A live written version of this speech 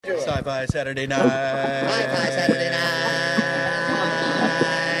Sci-Fi Saturday Night. Sci-Fi Saturday Night.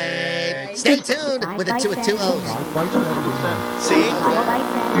 Stay tuned with the two O's. See?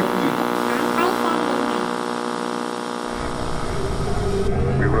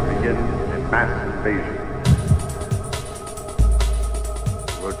 We will begin a mass invasion.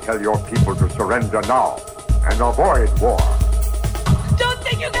 We'll tell your people to surrender now and avoid war. Don't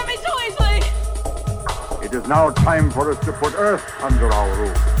think you get me so easily! It is now time for us to put Earth under our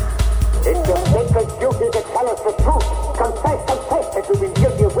rule. It's your sacred duty to tell us the truth. Confess that you've been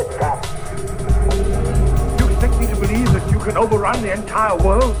guilty of witchcraft. You expect me to believe that you can overrun the entire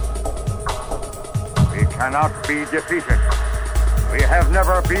world? We cannot be defeated. We have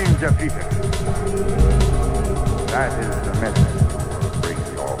never been defeated. That is the message to bring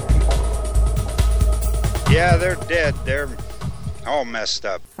your people. Yeah, they're dead. They're all messed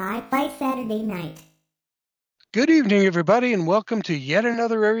up. Sci-Fi Saturday Night. Good evening, everybody, and welcome to yet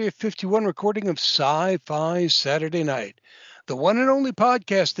another Area 51 recording of Sci-Fi Saturday Night, the one and only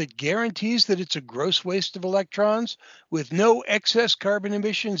podcast that guarantees that it's a gross waste of electrons with no excess carbon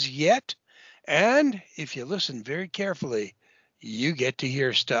emissions yet. And if you listen very carefully, you get to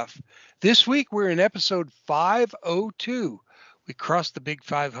hear stuff. This week, we're in episode 502. We crossed the big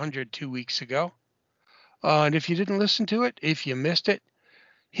 500 2 weeks ago. And if you didn't listen to it, if you missed it,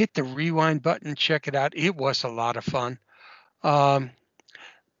 hit the rewind button, check it out. It was a lot of fun.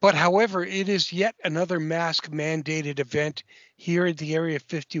 But however, it is yet another mask mandated event here at the Area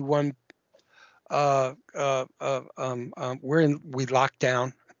 51. We locked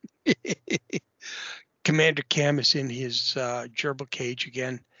down. Commander Cam is in his gerbil cage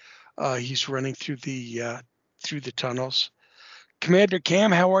again. He's running through the tunnels. Commander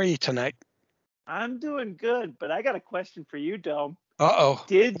Cam, how are you tonight? I'm doing good, but I got a question for you, Dome. Uh-oh.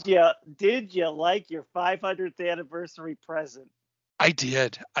 Did you like your 500th anniversary present? I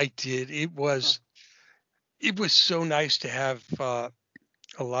did. It was so nice to have a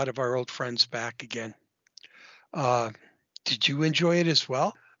lot of our old friends back again. Did you enjoy it as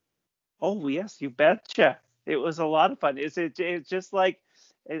well? Oh yes, you betcha. It was a lot of fun. It's just like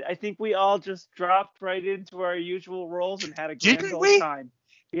I think we all just dropped right into our usual roles and had a grand Didn't old we? time.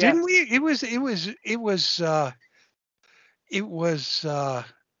 Yeah. Didn't we? It was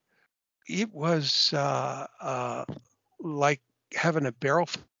like having a barrel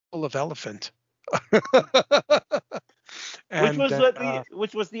full of elephant. And,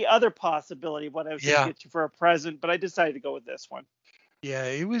 which was the other possibility of what I was going to get you for a present, but I decided to go with this one. Yeah,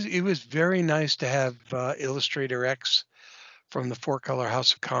 it was very nice to have Illustrator X from the Four Color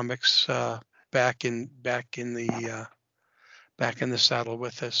House of Comics back in the saddle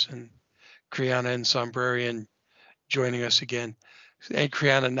with us, and Kriana and Sombrerian joining us again, and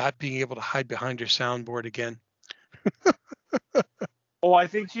Kriana not being able to hide behind her soundboard again. Oh, I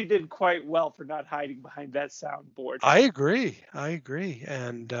think she did quite well for not hiding behind that soundboard. I agree,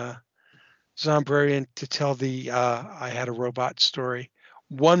 and Sombrerian to tell the I had a robot story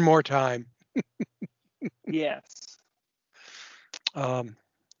one more time. Yes.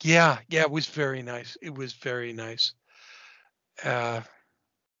 Yeah, it was very nice. It was very nice. Yeah,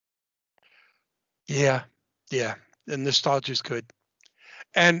 the nostalgia is good.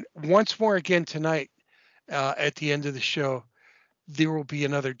 And once more again tonight, at the end of the show, there will be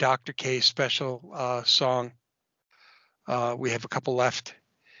another Dr. K special song. We have a couple left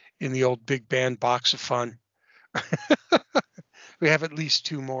in the old big band box of fun. We have at least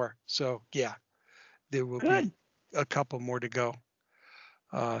two more. So yeah, there will be a couple more to go.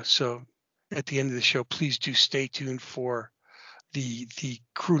 So at the end of the show, please do stay tuned for the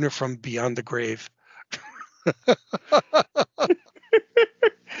crooner from Beyond the Grave.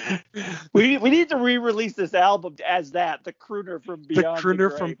 we need to re-release this album as that, the crooner from Beyond the Grave. The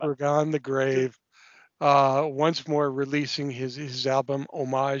crooner from Beyond the Grave. Once more releasing his album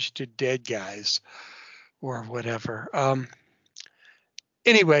Homage to Dead Guys or whatever.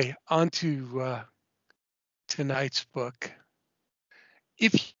 Anyway, on to tonight's book.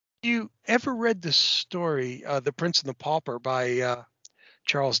 If you ever read the story, The Prince and the Pauper by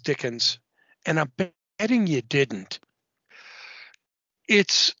Charles Dickens, and I'm betting you didn't,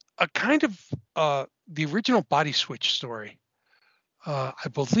 it's a kind of the original Body Switch story. I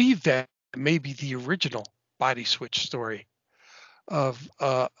believe that may be the original Body Switch story of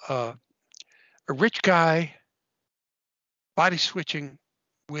a rich guy body switching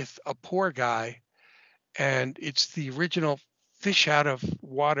with a poor guy, and it's the original fish out of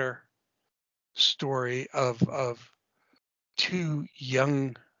water story of two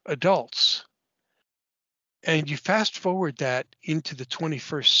young adults. And you fast forward that into the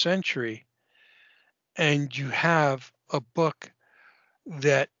 21st century, and you have a book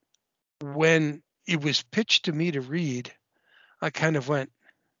that when it was pitched to me to read, I kind of went,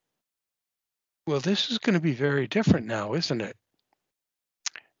 well, this is going to be very different now, isn't it?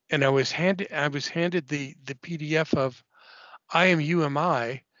 And I was handed the PDF of I Am You Am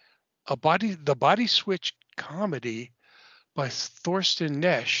I, the body switch comedy by Thorsten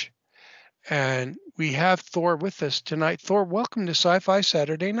Nesch. And we have Thor with us tonight. Thor, welcome to Sci-Fi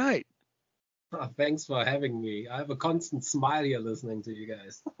Saturday Night. Oh, thanks for having me. I have a constant smile here listening to you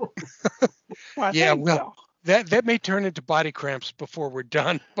guys. Yeah, well, that may turn into body cramps before we're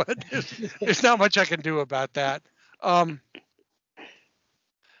done, but there's not much I can do about that. And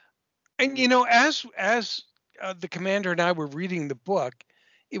you know, as the commander and I were reading the book,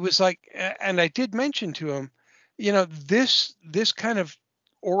 it was like, and I did mention to him, you know, this kind of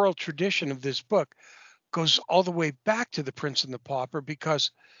oral tradition of this book goes all the way back to The Prince and the Pauper, because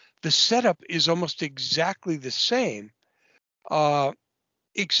the setup is almost exactly the same,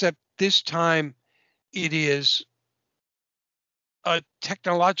 except this time it is a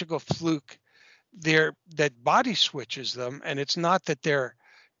technological fluke there that body switches them, and it's not that they're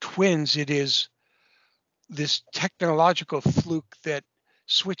twins. It is this technological fluke that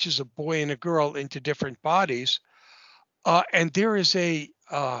switches a boy and a girl into different bodies. And there is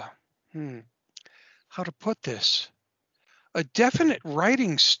how to put this, a definite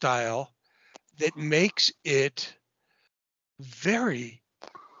writing style that makes it very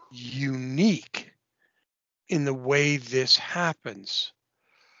unique in the way this happens.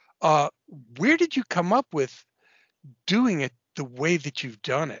 Where did you come up with doing it the way that you've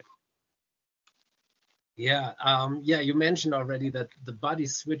done it? Yeah, you mentioned already that the body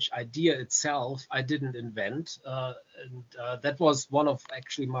switch idea itself I didn't invent, and that was one of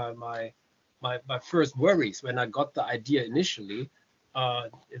actually my first worries when I got the idea initially.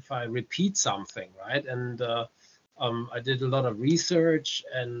 If I repeat something, right? And I did a lot of research,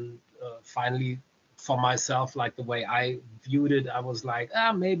 and finally, for myself, like the way I viewed it, I was like,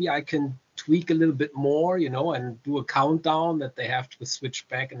 maybe I can tweak a little bit more, you know, and do a countdown that they have to switch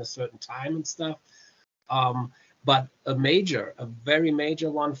back in a certain time and stuff. But a very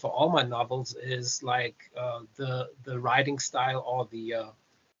major one for all my novels is like the writing style, or the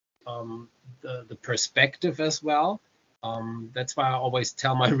perspective as well. That's why I always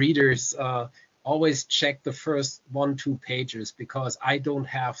tell my readers, always check the first 1-2 pages, because I don't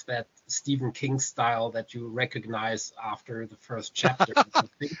have that Stephen King style that you recognize after the first chapter.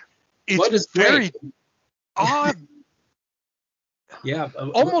 It's very odd. Yeah,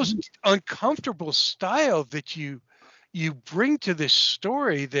 almost uncomfortable style that you bring to this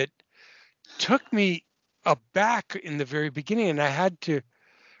story that took me aback in the very beginning, and I had to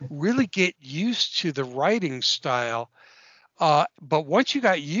really get used to the writing style. But once you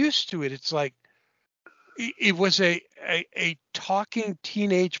got used to it, it's like it was a talking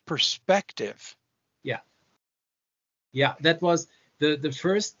teenage perspective. Yeah, that was the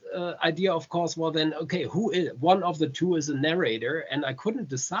first idea, of course. Well, then, okay, one of the two is a narrator, and I couldn't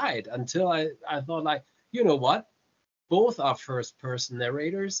decide until I thought, like, you know what, both are first person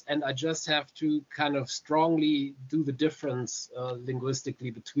narrators, and I just have to kind of strongly do the difference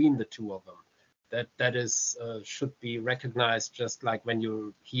linguistically between the two of them. That is should be recognized just like when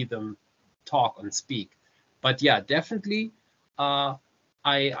you hear them talk and speak. But yeah, definitely, I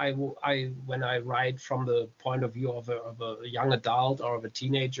when I write from the point of view of a young adult or of a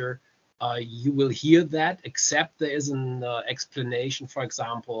teenager, you will hear that, except there is an explanation. For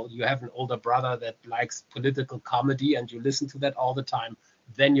example, you have an older brother that likes political comedy and you listen to that all the time,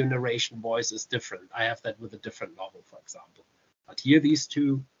 then your narration voice is different. I have that with a different novel, for example. But here, these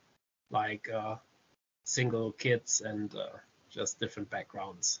two, like single kids and just different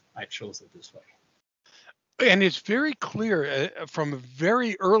backgrounds, I chose it this way. And it's very clear from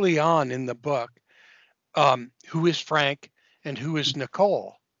very early on in the book who is Frank and who is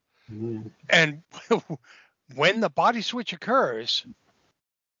Nicole. Mm-hmm. And when the body switch occurs,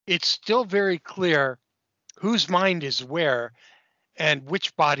 it's still very clear whose mind is where and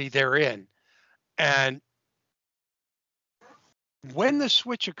which body they're in. And when the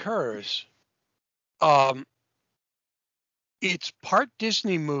switch occurs, it's part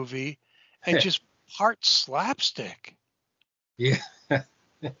Disney movie and just part slapstick. Yeah.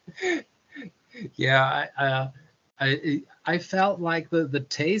 Yeah, I felt like the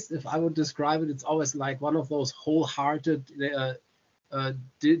taste, if I would describe it, it's always like one of those wholehearted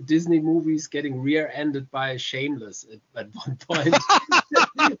Disney movies getting rear-ended by Shameless at one point.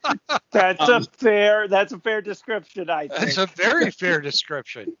 That's a fair description, I think. That's a very fair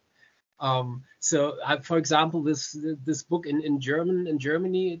description. So, for example, this book in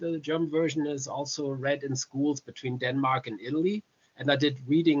Germany, the German version is also read in schools between Denmark and Italy. and I did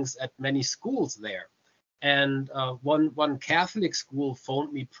readings at many schools there. And one Catholic school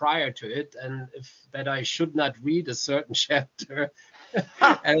phoned me prior to it, and that I should not read a certain chapter.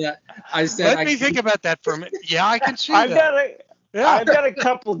 And I said, Let me think about that for a minute. Yeah, I can see I've that. I've got a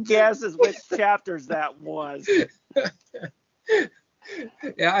couple guesses which chapters that was.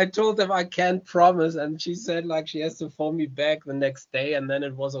 Yeah, I told them I can't promise, and she said like she has to phone me back the next day, and then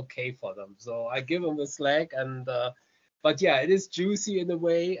it was okay for them. So I give them the slack, and but yeah, it is juicy in a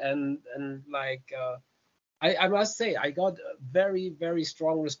way, and like I must say I got very, very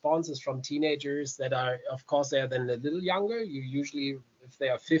strong responses from teenagers that are, of course, they are then a little younger. You usually, if they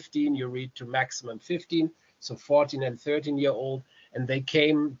are 15, you read to maximum 15, so 14 and 13-year-old. And they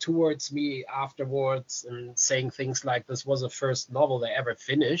came towards me afterwards and saying things like this was the first novel they ever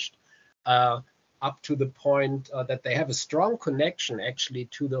finished, up to the point that they have a strong connection actually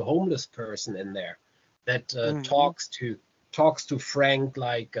to the homeless person in there that talks to Frank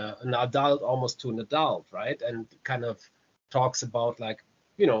like an adult, almost to an adult, right? And kind of talks about like,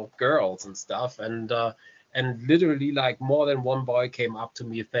 you know, girls and stuff. And literally like more than one boy came up to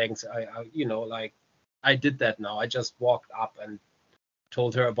me, thanks. I you know, like I did that now. I just walked up and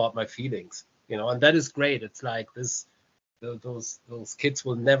told her about my feelings, you know, and that is great. It's like this, those kids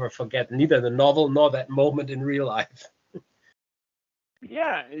will never forget neither the novel nor that moment in real life.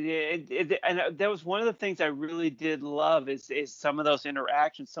 Yeah, and that was one of the things I really did love is some of those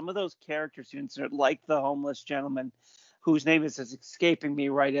interactions, some of those characters, like the homeless gentleman, whose name is escaping me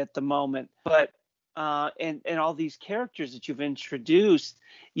right at the moment, but and all these characters that you've introduced,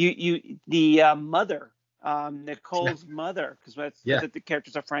 the mother. Nicole's mother, because the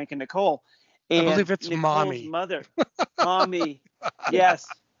characters are Frank and Nicole. And I believe it's Nicole's Mommy. Mother, Mommy, yes,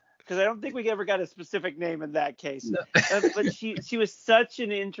 because I don't think we ever got a specific name in that case. No. But she was such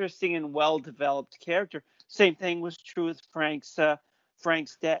an interesting and well-developed character. Same thing was true with Frank's dad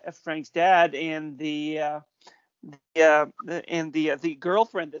and the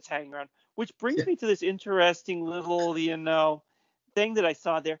girlfriend that's hanging around. Which brings me to this interesting little thing that I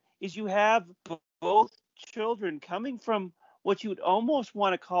saw there is you have both children coming from what you would almost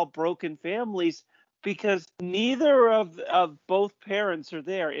want to call broken families because neither of both parents are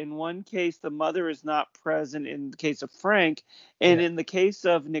there. In one case, the mother is not present in the case of Frank. And in the case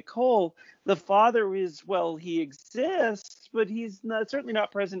of Nicole, the father is, well, he exists, but he's certainly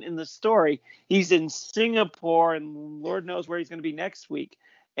not present in the story. He's in Singapore and Lord knows where he's going to be next week.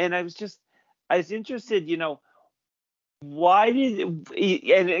 And I was interested, why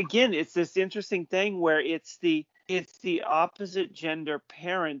and again, it's this interesting thing where it's the opposite gender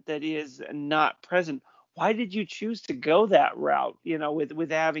parent that is not present. Why did you choose to go that route?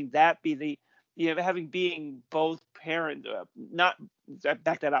 With having that be having being both parent, not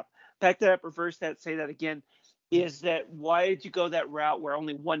back that up, reverse that, say that again. Is that why did you go that route where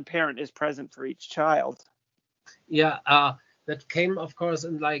only one parent is present for each child? Yeah. That came, of course,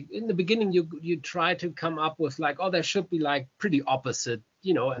 and like in the beginning, you try to come up with like, oh, there should be like pretty opposite,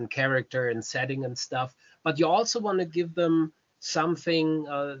 in character and setting and stuff. But you also want to give them something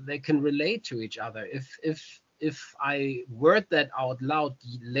they can relate to each other. If I word that out loud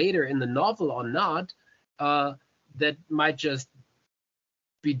later in the novel or not, that might just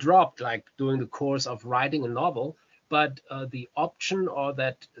be dropped, like during the course of writing a novel. But the option or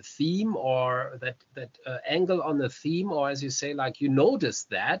that theme or that angle on the theme, or as you say, like you notice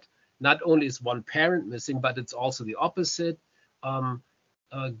that not only is one parent missing, but it's also the opposite,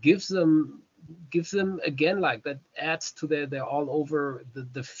 gives them again, like that adds to they're all over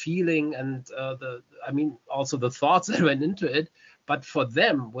the feeling and also the thoughts that went into it. But for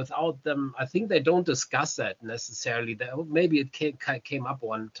them, without them, I think they don't discuss that necessarily. Maybe it came up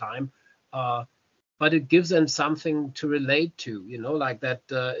one time. But it gives them something to relate to, like that.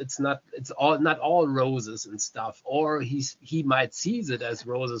 It's not all roses and stuff. Or he might sees it as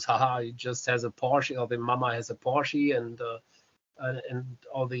roses. Haha, he just has a Porsche, or the mama has a Porsche, and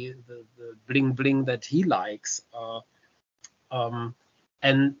all the bling bling that he likes. And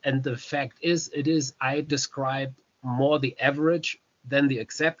the fact is, I describe more the average than the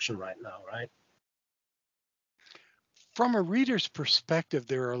exception right now, right? From a reader's perspective,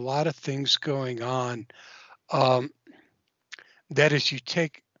 there are a lot of things going on that as you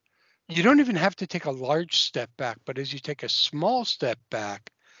don't even have to take a large step back, but as you take a small step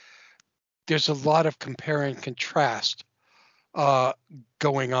back, there's a lot of compare and contrast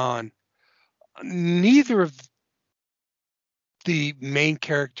going on. Neither of the main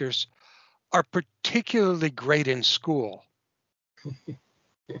characters are particularly great in school,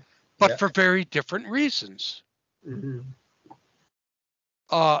 but for very different reasons. Mm-hmm.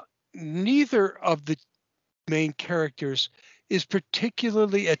 Neither of the main characters is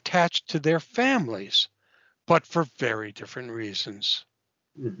particularly attached to their families, but for very different reasons.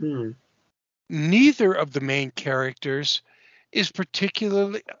 Mm-hmm. Neither of the main characters is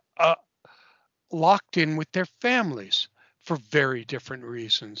particularly locked in with their families for very different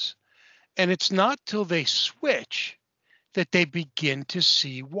reasons. And it's not till they switch that they begin to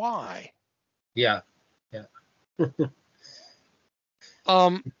see why. Yeah.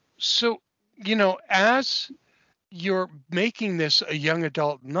 So, as you're making this a young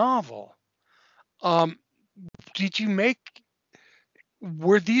adult novel, were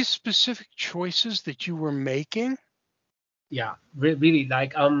these specific choices that you were making? Yeah, really.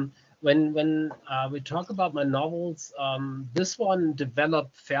 Like when we talk about my novels, this one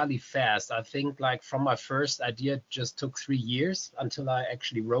developed fairly fast. I think like from my first idea, it just took 3 years until I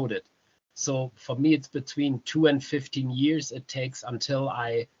actually wrote it. So for me, it's between 2 and 15 years it takes until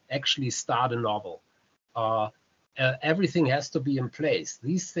I actually start a novel. Everything has to be in place.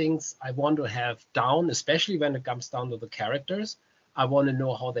 These things I want to have down, especially when it comes down to the characters. I want to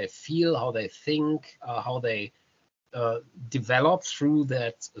know how they feel, how they think, how they develop through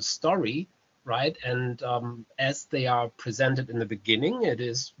that story, right? And as they are presented in the beginning, it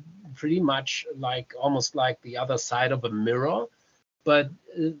is pretty much like almost like the other side of a mirror, but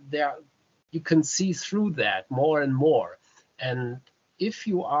you can see through that more and more. And if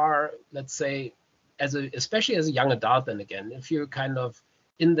you are, let's say, especially as a young adult, then again, if you're kind of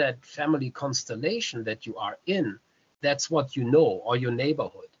in that family constellation that you are in, that's what you know, or your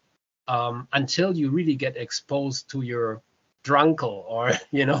neighborhood. Until you really get exposed to your drunkle, or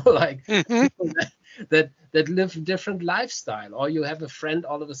like people that live a different lifestyle, or you have a friend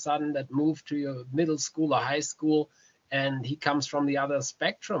all of a sudden that moved to your middle school or high school, and he comes from the other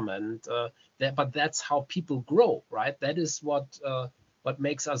spectrum, and but that's how people grow, right? That is what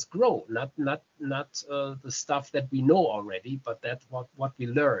makes us grow, not the stuff that we know already, but that's what we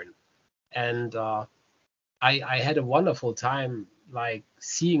learn. And I had a wonderful time, like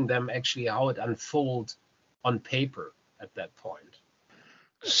seeing them actually how it unfolds on paper at that point.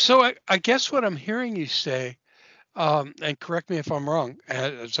 So I guess what I'm hearing you say, and correct me if I'm wrong,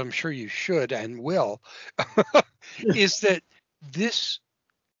 as I'm sure you should and will, is that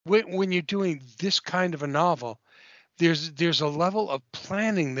when you're doing this kind of a novel, there's a level of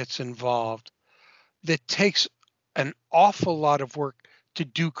planning that's involved that takes an awful lot of work to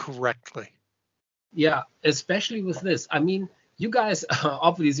do correctly. Yeah, especially with this. I mean, you guys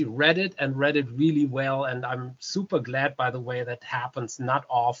obviously read it really well, and I'm super glad, by the way, that happens not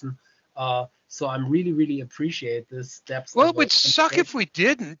often. So I'm really, really appreciate this depth. Well, it would suck if we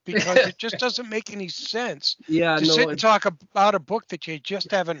didn't, because it just doesn't make any sense to sit and talk about a book that you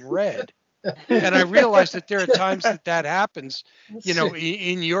just haven't read. And I realize that there are times that happens,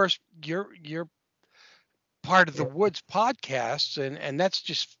 in your part of the Woods podcasts, and that's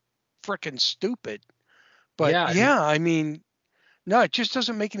just freaking stupid. But I mean, no, it just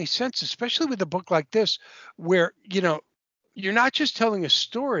doesn't make any sense, especially with a book like this, where you're not just telling a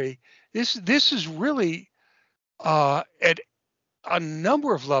story. This is really at a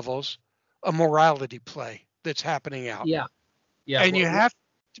number of levels a morality play that's happening out. Yeah. And you have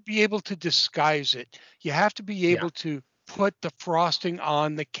to be able to disguise it. You have to be able to put the frosting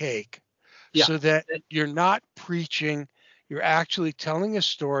on the cake, so that you're not preaching. You're actually telling a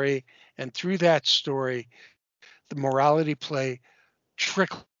story, and through that story, the morality play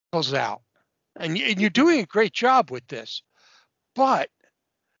trickles out. And you're doing a great job with this. But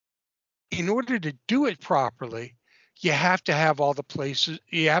in order to do it properly, you have to have all the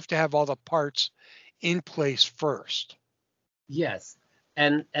parts in place first. Yes.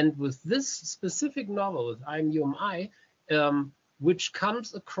 And with this specific novel, with I'm UMI, which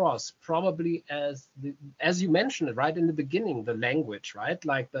comes across probably as you mentioned it right in the beginning, the language, right?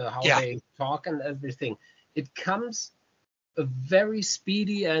 Like how they talk and everything. It comes very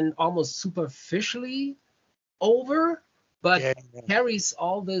speedy and almost superficially over, but carries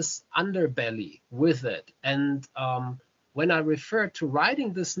all this underbelly with it. And when I refer to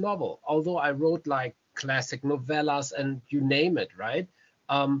writing this novel, although I wrote like classic novellas and you name it, right?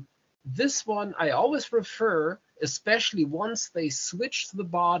 This one I always refer, especially once they switch the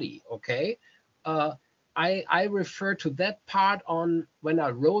body, okay? I refer to that part on when I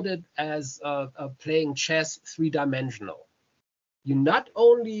wrote it as playing chess 3-dimensional. You not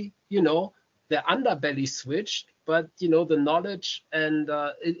only, the underbelly switched, but, the knowledge, and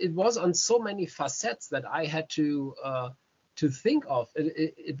it was on so many facets that I had to think of.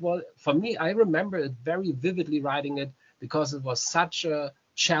 It was, for me, I remember it very vividly writing it because it was such a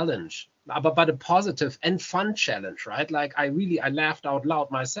challenge, but a positive and fun challenge, right? Like I laughed out loud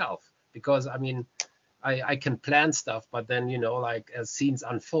myself because, I mean, I can plan stuff, but then, you know, like as scenes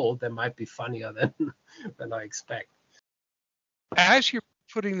unfold, they might be funnier than I expect. As you're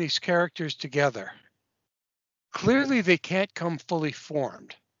putting these characters together, clearly they can't come fully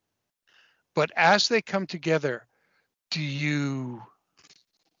formed. But as they come together, do you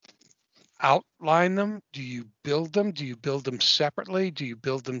outline them? Do you build them? Do you build them separately? Do you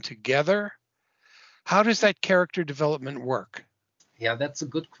build them together? How does that character development work? Yeah, that's a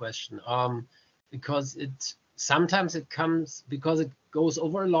good question. Because sometimes it comes because it goes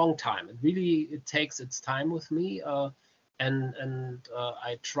over a long time. It takes its time with me, and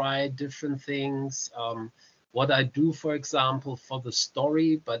I try different things. What I do, for example, for the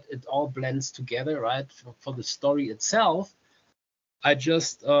story, but it all blends together, right? For the story itself, I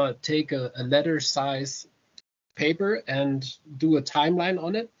just take a letter size paper and do a timeline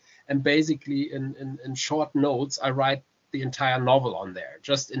on it. And basically in short notes, I write the entire novel on there,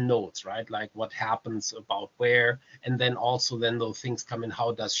 just in notes, right? Like what happens about where, and then also then those things come in.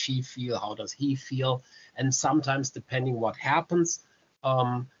 How does she feel? How does he feel? And sometimes depending what happens,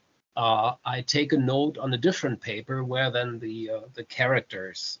 I take a note on a different paper where then the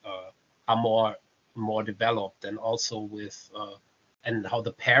characters are more developed, and also with and how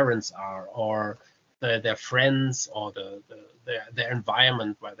the parents are, or their friends, or their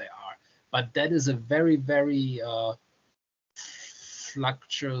environment where they are. But that is a very, very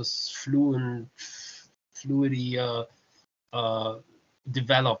fluidy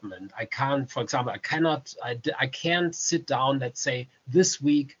development. I can't, for example, I can't sit down, let's say this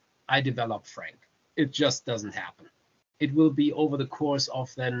week I develop Frank. It just doesn't happen. It will be over the course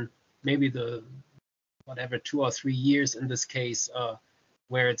of then maybe 2 or 3 years in this case,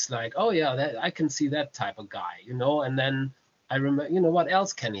 where it's like, oh yeah, I can see that type of guy, you know, and then I remember, you know, what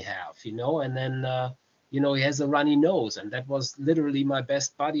else can he have, you know, and then you know, he has a runny nose, and that was literally my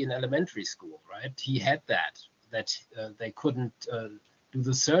best buddy in elementary school, right? He had that they couldn't do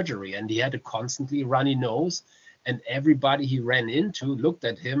the surgery, and he had a constantly runny nose, and everybody he ran into looked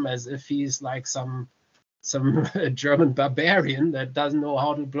at him as if he's like some German barbarian that doesn't know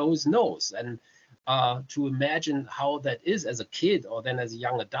how to blow his nose. And to imagine how that is as a kid, or then as a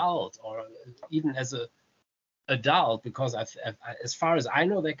young adult, or even as a adult, because as far as I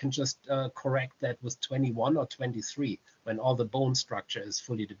know, they can just correct that with 21 or 23 when all the bone structure is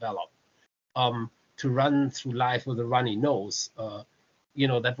fully developed. To run through life with a runny nose, you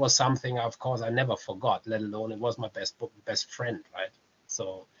know, that was something, of course, I never forgot, let alone it was my best friend, right?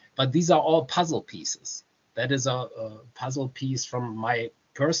 So, but these are all puzzle pieces. That is a puzzle piece from my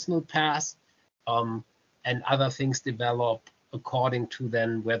personal past, and other things develop according to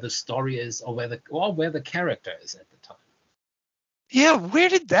then where the story is, or where the character is at the time. Yeah, where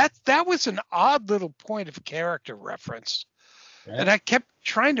did that was an odd little point of character reference. Right. And I kept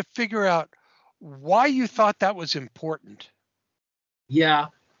trying to figure out why you thought that was important. Yeah,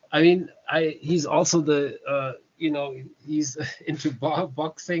 I mean, he's also you know, he's into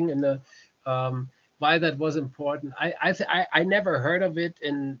boxing, and why that was important. I never heard of it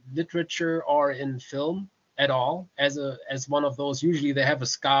in literature or in film at all as one of those. Usually they have a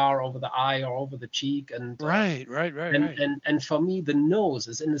scar over the eye or over the cheek, and right. And for me, the nose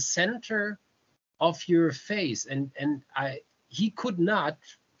is in the center of your face, and he could not,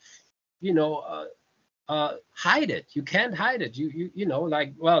 you know, hide it. You can't hide it. You know,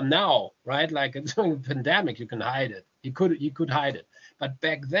 like, well, now, right? Like during the pandemic, you can hide it. You could hide it. But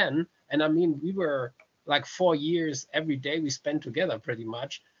back then, and I mean, we were like 4 years every day we spent together pretty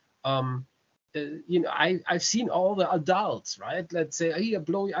much. You know, I've seen all the adults, right? Let's say, here,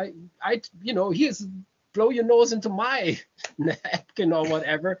 blow your nose into my napkin or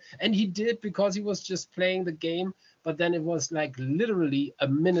whatever. And he did, because he was just playing the game. But then it was like literally a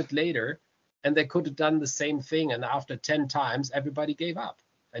minute later, and they could have done the same thing. And after 10 times, everybody gave up.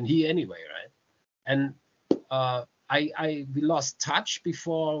 And he anyway, right? And we lost touch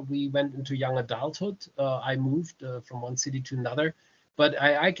before we went into young adulthood. I moved from one city to another. But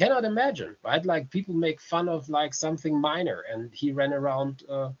I cannot imagine, right? Like, people make fun of like something minor, and he ran around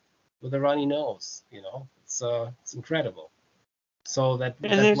with a runny nose, you know? It's incredible. So that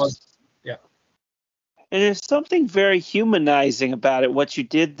was, yeah. And there's something very humanizing about it, what you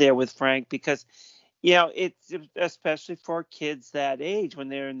did there with Frank, because, you know, it's especially for kids that age, when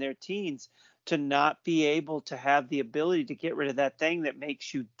they're in their teens, to not be able to have the ability to get rid of that thing that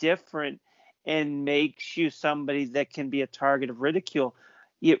makes you different and makes you somebody that can be a target of ridicule.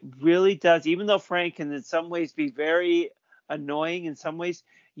 It really does. Even though Frank can in some ways be very annoying, in some ways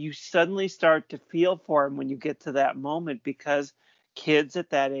you suddenly start to feel for him when you get to that moment, because kids at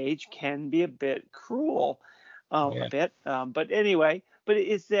that age can be a bit cruel, a bit. But anyway, but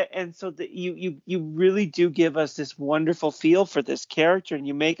is that, and so that you really do give us this wonderful feel for this character, and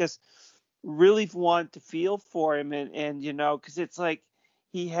you make us really want to feel for him, and because it's like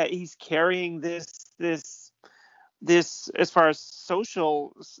he's carrying this as far as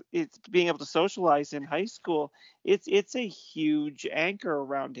social, it's being able to socialize in high school, it's a huge anchor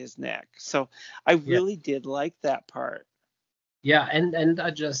around his neck. So I really did like that part. Yeah, and I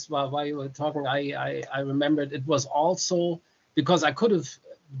just, while you were talking, I remembered it was also because I could have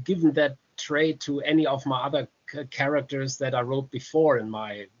given that trait to any of my other characters that I wrote before in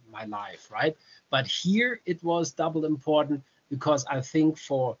my life, right? But here it was double important because I think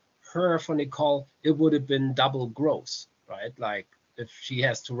for her, for Nicole, it would have been double gross, right? Like if she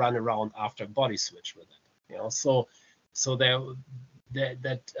has to run around after body switch with it, So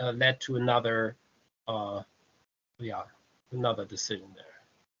that led to another decision there.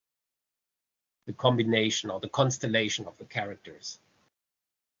 The combination or the constellation of the characters.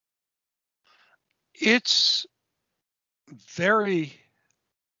 It's very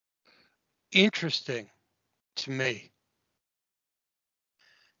interesting to me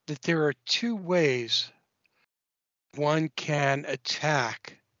that there are two ways one can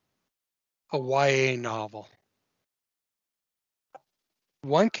attack a YA novel.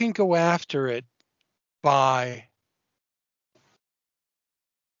 One can go after it by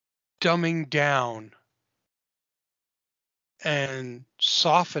dumbing down and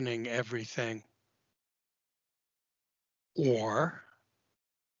softening everything, or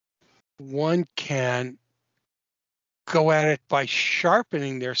one can go at it by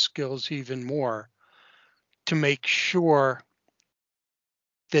sharpening their skills even more to make sure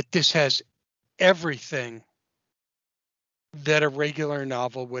that this has everything that a regular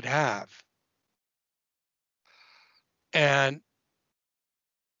novel would have. And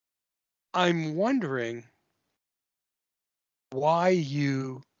I'm wondering why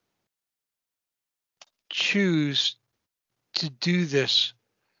you choose to do this,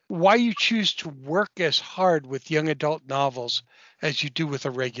 why you choose to work as hard with young adult novels as you do with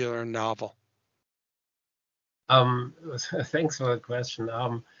a regular novel. Thanks for the question.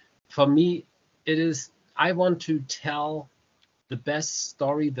 For me, it is, I want to tell the best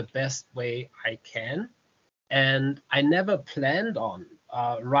story the best way I can. And I never planned on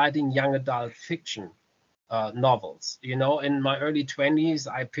writing young adult fiction novels. In my early 20s,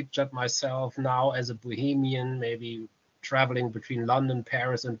 I pictured myself now as a bohemian, maybe traveling between London,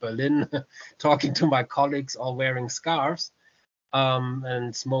 Paris, and Berlin, talking to my colleagues, all wearing scarves,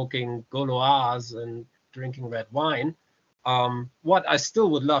 and smoking Gauloises and drinking red wine. What I still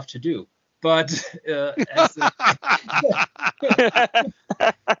would love to do, but that's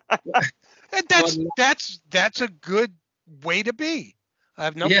a good way to be. I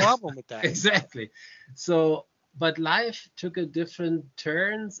have no problem with that. Exactly. So, but life took a different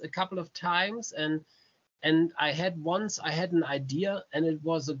turns a couple of times, and I had an idea, and it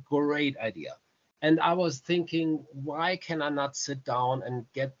was a great idea. And I was thinking, why can I not sit down and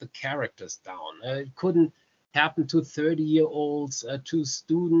get the characters down? It couldn't happen to 30-year-olds, to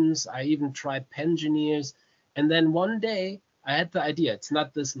students. I even tried pensioners. And then one day I had the idea, it's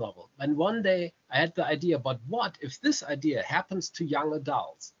not this novel. And one day I had the idea, but what if this idea happens to young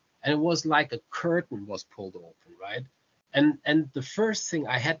adults? And it was like a curtain was pulled open, right? And the first thing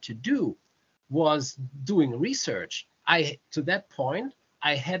I had to do was doing research. To that point,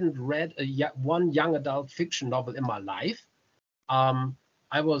 I hadn't read one young adult fiction novel in my life.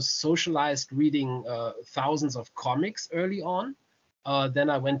 I was socialized reading thousands of comics early on. Then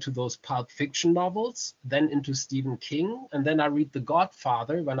I went to those pulp fiction novels, then into Stephen King, and then I read The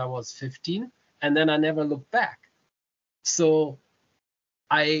Godfather when I was 15, and then I never looked back. So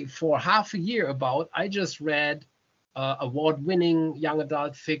for half a year I just read award-winning young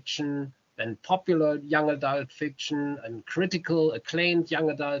adult fiction, then popular young adult fiction, and critical acclaimed young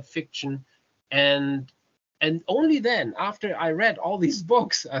adult fiction. And only then, after I read all these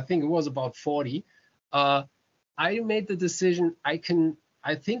books, I think it was about 40, I made the decision I think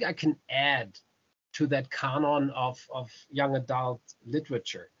I can add to that canon of young adult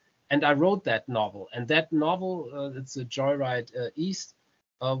literature. And I wrote that novel. And that novel, it's a Joyride East,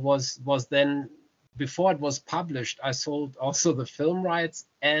 was then, before it was published, I sold also the film rights,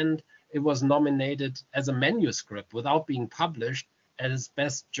 and it was nominated as a manuscript without being published as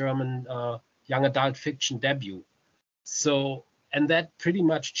best German young adult fiction debut. So, and that pretty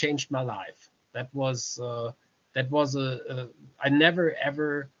much changed my life. I never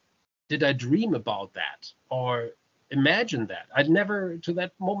ever did I dream about that or imagine that. To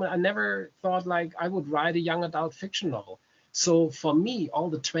that moment, I never thought like I would write a young adult fiction novel. So for me, all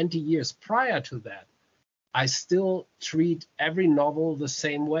the 20 years prior to that, I still treat every novel the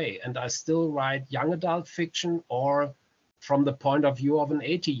same way, and I still write young adult fiction or from the point of view of an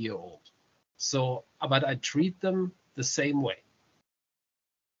 80-year-old. So, but I treat them the same way.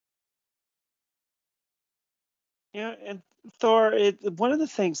 Yeah, and Thor, one of the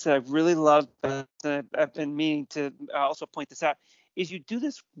things that I've really loved, and I've been meaning to also point this out, is you do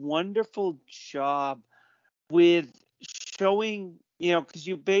this wonderful job with showing, because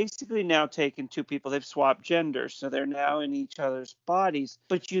you basically now taken two people, they've swapped genders, so they're now in each other's bodies,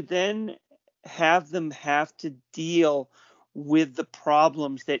 but you then have them have to deal with the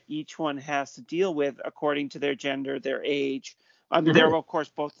problems that each one has to deal with according to their gender, their age. I mean, they're of course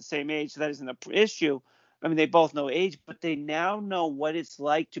both the same age, so that isn't an issue. I mean, they both know age, but they now know what it's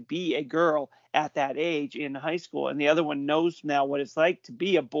like to be a girl at that age in high school. And the other one knows now what it's like to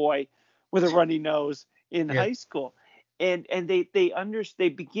be a boy with a runny nose in high school. And they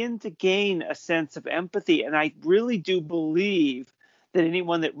begin to gain a sense of empathy. And I really do believe that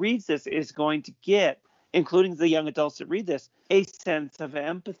anyone that reads this is going to get, including the young adults that read this, a sense of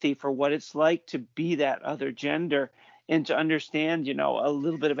empathy for what it's like to be that other gender and to understand, a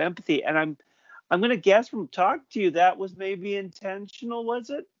little bit of empathy. And I'm going to guess from talking to you that was maybe intentional, was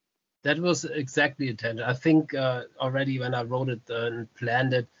it? That was exactly intentional. I think already when I wrote it and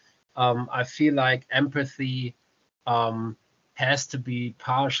planned it, I feel like empathy has to be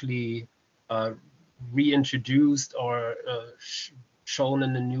partially reintroduced or shown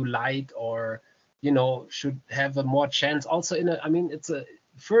in a new light, or should have a more chance. Also, it's a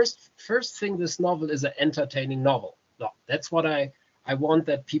first thing. This novel is an entertaining novel. No, that's what I want,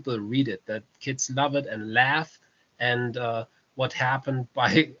 that people read it, that kids love it and laugh. And what happened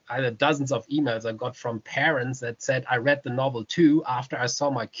by either dozens of emails I got from parents that said, I read the novel too after I saw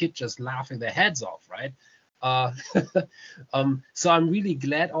my kid just laughing their heads off, right? So I'm really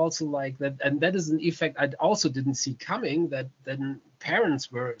glad also like that. And that is an effect I also didn't see coming, that then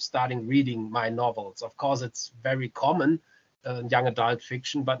parents were starting reading my novels. Of course, it's very common in young adult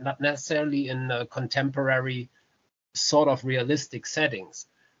fiction, but not necessarily in contemporary sort of realistic settings.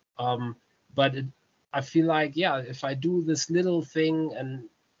 But I feel like, if I do this little thing and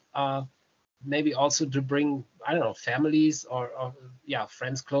maybe also to bring, families or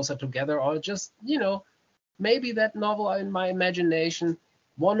friends closer together, or just, maybe that novel in my imagination,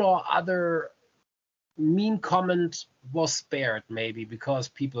 one or other mean comment was spared, maybe because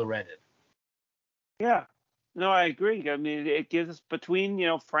people read it. Yeah. No, I agree. I mean, it gives us, between,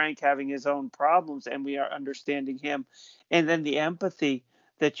 Frank having his own problems and we are understanding him, and then the empathy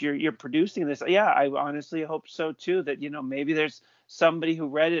that you're producing this. Yeah, I honestly hope so too, that, maybe there's somebody who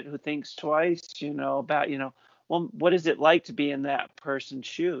read it who thinks twice, about, well, what is it like to be in that person's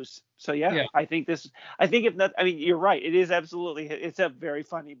shoes? So, yeah. I think if not, I mean, you're right. It is absolutely, it's a very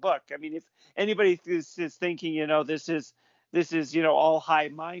funny book. I mean, if anybody is thinking, this is, all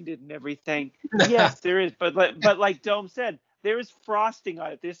high-minded and everything. Yes, there is. But like Dome said, there is frosting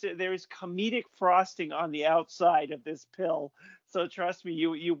on it. There is comedic frosting on the outside of this pill. So trust me,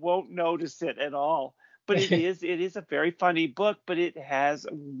 you won't notice it at all. But it is a very funny book, but it has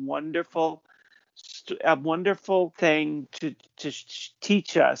a wonderful thing to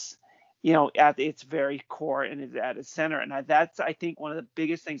teach us, at its very core and at its center. And that's, I think, one of the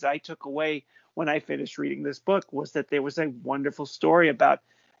biggest things I took away when I finished reading this book, was that there was a wonderful story about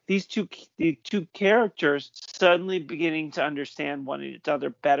the two characters suddenly beginning to understand one another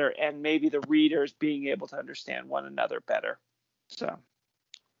better, and maybe the readers being able to understand one another better. So,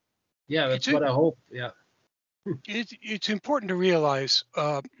 yeah, that's what I hope. Yeah, it's important to realize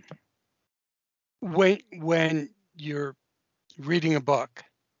when you're reading a book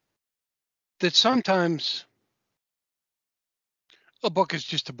that sometimes a book is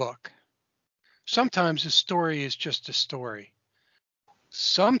just a book. Sometimes a story is just a story.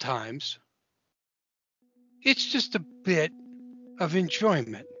 Sometimes it's just a bit of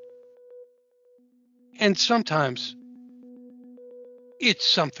enjoyment. And sometimes it's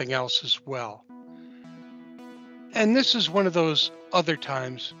something else as well. And this is one of those other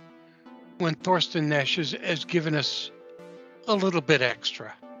times when Thorsten Nesch has given us a little bit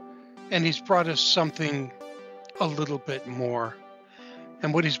extra. And he's brought us something a little bit more.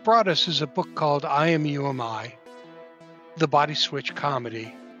 And what he's brought us is a book called I Am You Am I, the Body Switch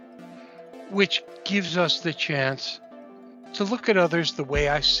Comedy, which gives us the chance to look at others the way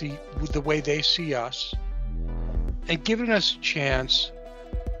they see us, and giving us a chance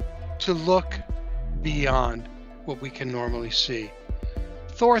to look beyond what we can normally see.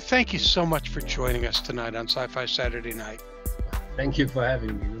 Thor, thank you so much for joining us tonight on Sci-Fi Saturday Night. Thank you for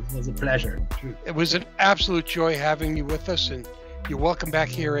having me. It was a pleasure. It was an absolute joy having you with us, and you're welcome back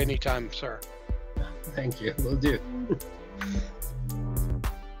here anytime, sir. Thank you. Will do.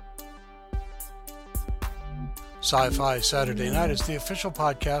 Sci-Fi Saturday Night is the official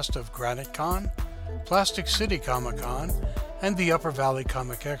podcast of Granite Con, Plastic City Comic Con, and the Upper Valley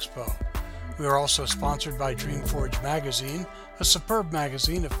Comic Expo. We are also sponsored by Dreamforge Magazine, a superb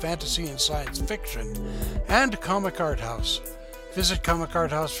magazine of fantasy and science fiction, and Comic Art House. Visit Comic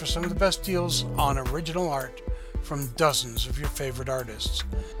Art House for some of the best deals on original art from dozens of your favorite artists.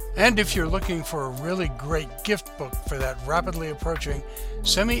 And if you're looking for a really great gift book for that rapidly approaching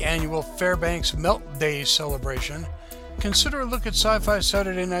semi-annual Fairbanks Melt Days celebration, consider a look at Sci-Fi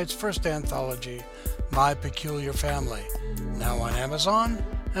Saturday Night's first anthology, My Peculiar Family, now on Amazon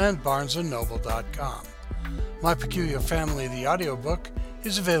and BarnesandNoble.com. My Peculiar Family, the audiobook,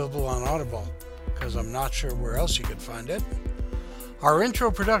 is available on Audible, because I'm not sure where else you could find it. Our intro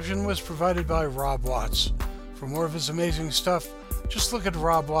production was provided by Rob Watts. For more of his amazing stuff, just look at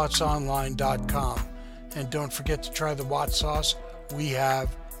robwattsonline.com. And don't forget to try the Watts sauce we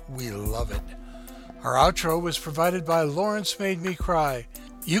love it. Our outro was provided by Lawrence Made Me Cry.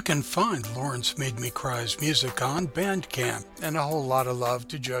 You can find Lawrence Made Me Cry's music on Bandcamp, and a whole lot of love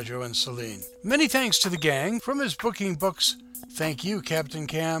to Jojo and Celine. Many thanks to the gang. From his booking books, thank you, Captain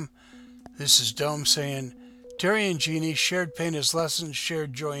Cam. This is Dome saying, Terry and Jeannie, shared pain is lessened,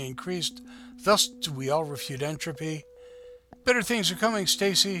 shared joy increased. Thus do we all refute entropy. Better things are coming,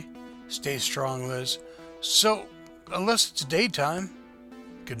 Stacy. Stay strong, Liz. So, unless it's daytime,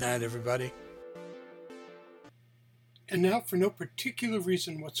 good night, everybody. And now, for no particular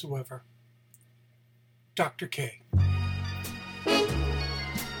reason whatsoever, Dr. K.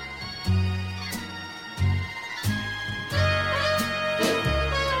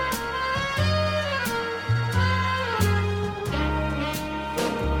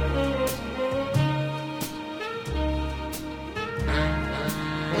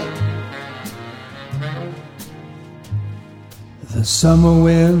 The summer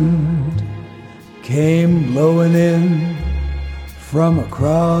wind came blowing in from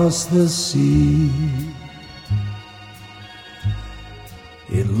across the sea.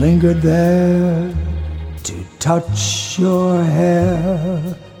 It lingered there to touch your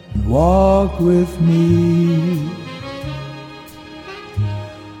hair and walk with me.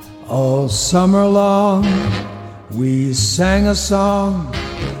 All summer long we sang a song,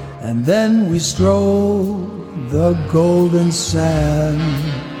 and then we strolled the golden sand.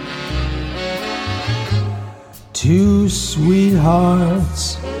 Two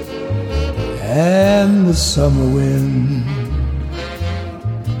sweethearts and the summer wind,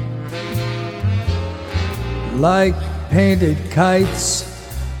 like painted kites,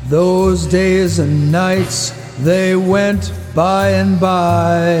 those days and nights, they went by and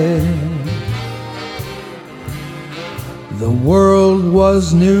by. The world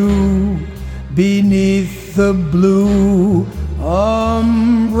was new beneath the blue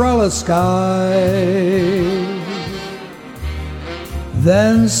umbrella sky.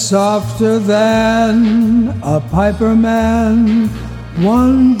 Then softer than a piper man,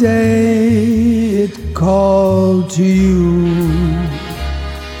 one day it called to you.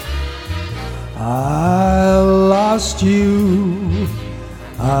 I lost you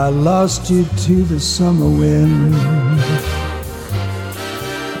to the summer wind.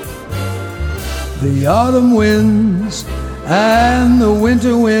 The autumn winds and the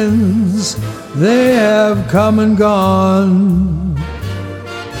winter winds, they have come and gone.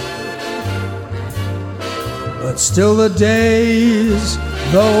 But still the days,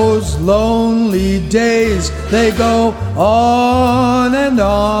 those lonely days, they go on and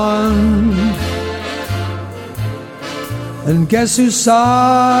on. And guess who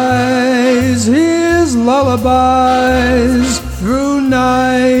sighs his lullabies through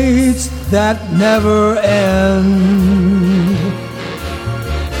nights that never end?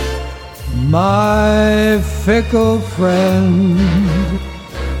 My fickle friend,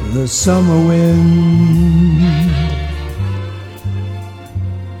 the summer wind.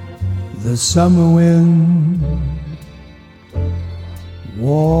 The summer wind,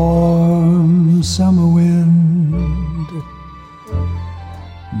 warm summer wind,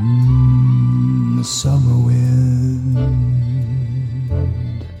 the summer wind.